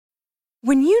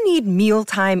When you need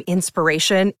mealtime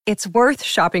inspiration, it's worth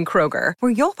shopping Kroger,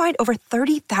 where you'll find over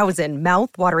 30,000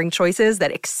 mouth-watering choices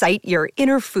that excite your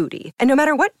inner foodie. And no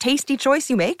matter what tasty choice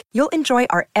you make, you'll enjoy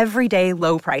our everyday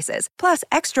low prices, plus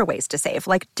extra ways to save,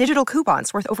 like digital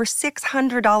coupons worth over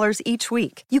 $600 each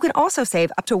week. You can also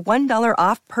save up to $1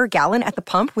 off per gallon at the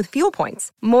pump with fuel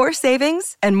points. More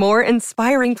savings and more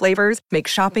inspiring flavors make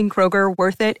shopping Kroger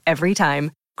worth it every time.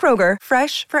 Kroger,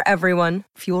 fresh for everyone.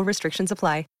 Fuel restrictions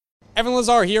apply. Evan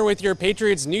Lazar here with your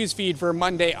Patriots newsfeed for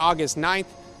Monday, August 9th.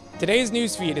 Today's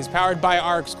newsfeed is powered by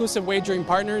our exclusive wagering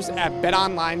partners at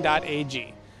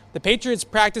betonline.ag. The Patriots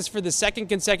practiced for the second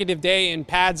consecutive day in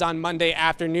pads on Monday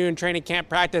afternoon. Training camp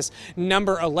practice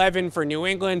number 11 for New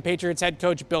England. Patriots head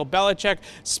coach Bill Belichick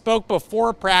spoke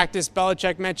before practice.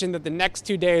 Belichick mentioned that the next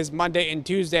 2 days, Monday and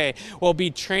Tuesday, will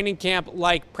be training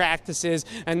camp-like practices,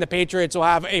 and the Patriots will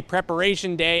have a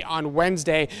preparation day on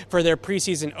Wednesday for their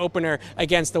preseason opener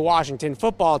against the Washington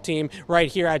football team right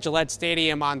here at Gillette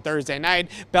Stadium on Thursday night.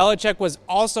 Belichick was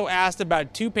also asked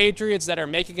about two Patriots that are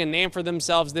making a name for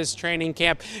themselves this training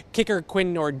camp: kicker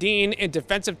Quinn Nordin and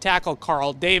defensive tackle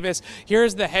Carl Davis.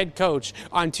 Here's the head coach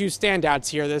on two standouts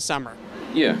here this summer.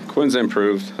 Yeah, Quinn's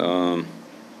improved.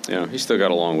 He's still got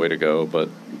a long way to go, but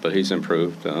he's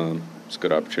improved. It's a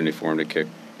good opportunity for him to kick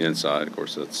inside. Of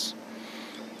course, it's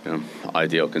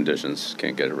ideal conditions.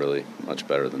 Can't get it really much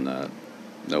better than that.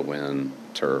 No wind,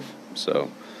 turf. So,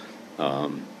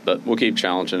 but we'll keep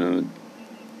challenging him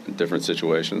in different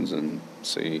situations and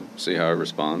see how he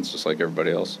responds, just like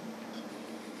everybody else.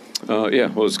 Well,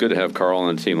 it's good to have Carl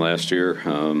on the team last year.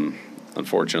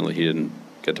 Unfortunately, he didn't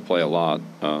get to play a lot,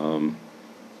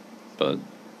 but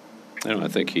I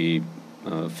think he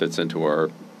fits into our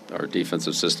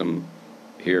defensive system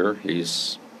here.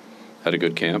 He's had a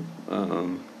good camp,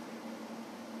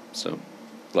 so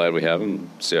glad we have him.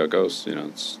 See how it goes.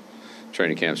 It's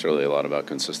training camp's really a lot about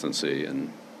consistency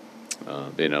and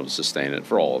being able to sustain it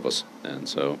for all of us, and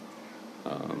so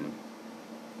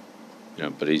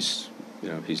but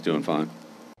he's doing fine.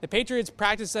 The Patriots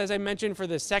practiced, as I mentioned, for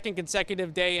the second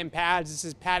consecutive day in pads. This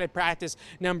is padded practice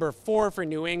number 4 for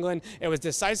New England. It was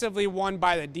decisively won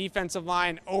by the defensive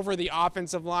line over the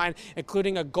offensive line,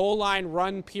 including a goal line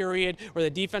run period where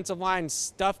the defensive line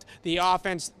stuffed the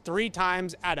offense 3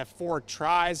 times out of 4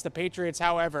 tries. The Patriots,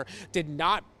 however, did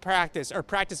not practice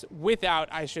without,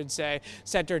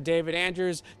 center David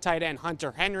Andrews, tight end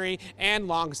Hunter Henry, and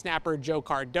long snapper Joe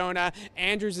Cardona.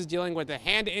 Andrews is dealing with a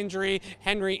hand injury.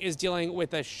 Henry is dealing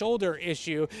with a shoulder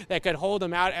issue that could hold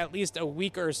him out at least a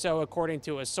week or so, according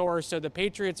to a source. So the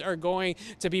Patriots are going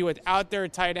to be without their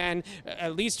tight end,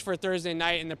 at least for Thursday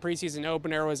night. In the preseason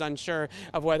opener, was unsure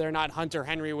of whether or not Hunter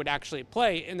Henry would actually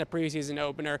play in the preseason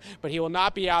opener, but he will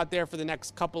not be out there for the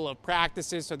next couple of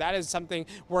practices. So that is something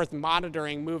worth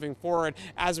monitoring moving forward.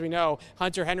 As we know,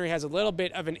 Hunter Henry has a little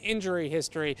bit of an injury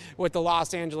history with the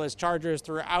Los Angeles Chargers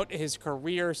throughout his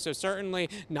career, so certainly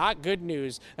not good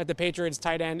news that the Patriots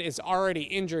tight end is already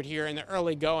injured here in the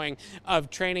early going of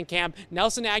training camp.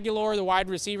 Nelson Agholor, the wide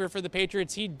receiver for the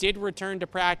Patriots, he did return to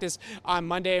practice on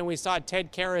Monday, and we saw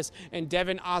Ted Karras and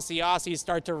Devin Asiasi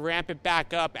start to ramp it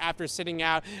back up after sitting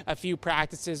out a few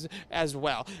practices as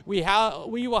well. We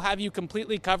will have you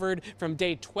completely covered from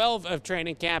day 12 of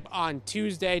training camp on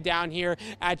Tuesday down here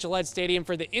at Gillette Stadium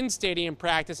for the in-stadium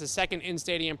practice, a second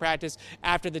in-stadium practice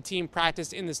after the team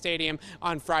practiced in the stadium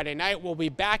on Friday night. We'll be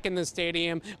back in the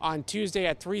stadium on Tuesday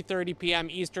at 3:30 p.m.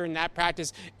 Eastern. That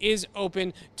practice is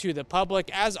open to the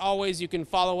public. As always, you can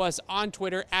follow us on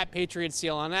Twitter at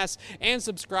PatriotsCLNS and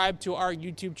subscribe to our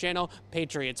YouTube channel,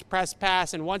 Patriots Press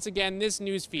Pass. And once again, this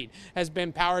news feed has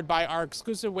been powered by our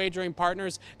exclusive wagering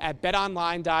partners at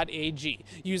betonline.ag.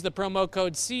 Use the promo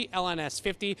code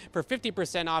CLNS50 for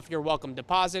 50% off your welcome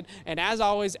deposit. And as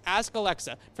always, ask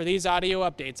Alexa for these audio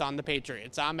updates on the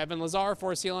Patriots. I'm Evan Lazar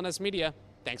for CLNS Media.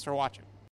 Thanks for watching.